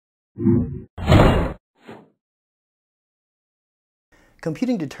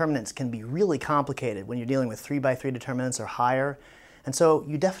Computing determinants can be really complicated when you're dealing with 3x3 determinants or higher, and so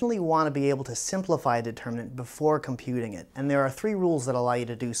you definitely want to be able to simplify a determinant before computing it, and there are 3 rules that allow you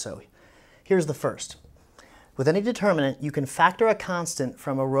to do so. Here's the first. With any determinant, you can factor a constant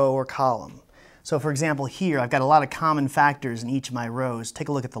from a row or column. So for example, here I've got a lot of common factors in each of my rows. Take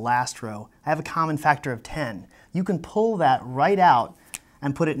a look at the last row. I have a common factor of 10. You can pull that right out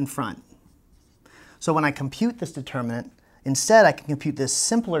and put it in front. So when I compute this determinant, instead I can compute this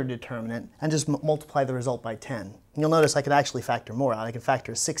simpler determinant and just multiply the result by 10. And you'll notice I could actually factor more out. I can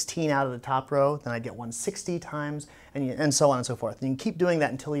factor 16 out of the top row, then I get 160 times, and so on and so forth. And you can keep doing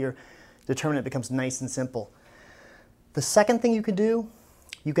that until your determinant becomes nice and simple. The second thing you can do,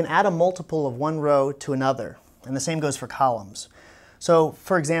 you can add a multiple of one row to another, and the same goes for columns. So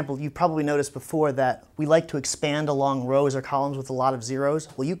for example, you've probably noticed before that we like to expand along rows or columns with a lot of zeros.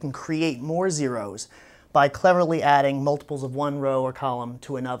 Well, you can create more zeros by cleverly adding multiples of one row or column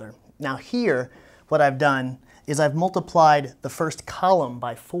to another. Now here, what I've done is I've multiplied the first column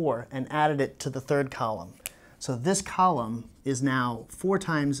by 4 and added it to the third column. So this column is now 4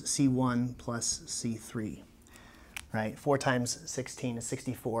 times C1 plus C3. Right? 4 times 16 is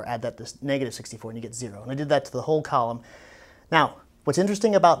 64. Add that to negative 64 and you get 0. And I did that to the whole column. Now, what's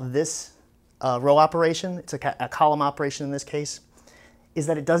interesting about this row operation, it's a column operation in this case, is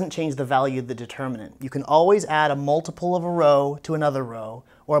that it doesn't change the value of the determinant. You can always add a multiple of a row to another row,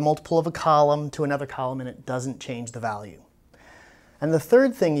 or a multiple of a column to another column, and it doesn't change the value. And the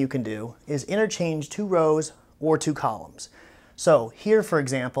third thing you can do is interchange 2 rows or 2 columns. So here, for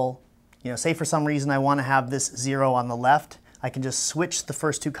example, say for some reason I want to have this 0 on the left, I can just switch the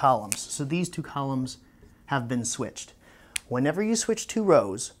first 2 columns. So these 2 columns have been switched. Whenever you switch 2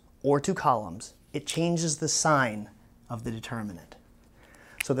 rows or 2 columns, it changes the sign of the determinant.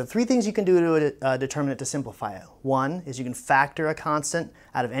 So the 3 things you can do to a determinant to simplify it. 1 is you can factor a constant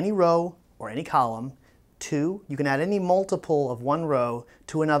out of any row or any column. 2, you can add any multiple of one row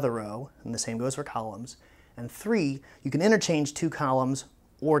to another row, and the same goes for columns. And 3, you can interchange 2 columns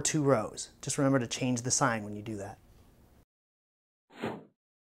or 2 rows. Just remember to change the sign when you do that.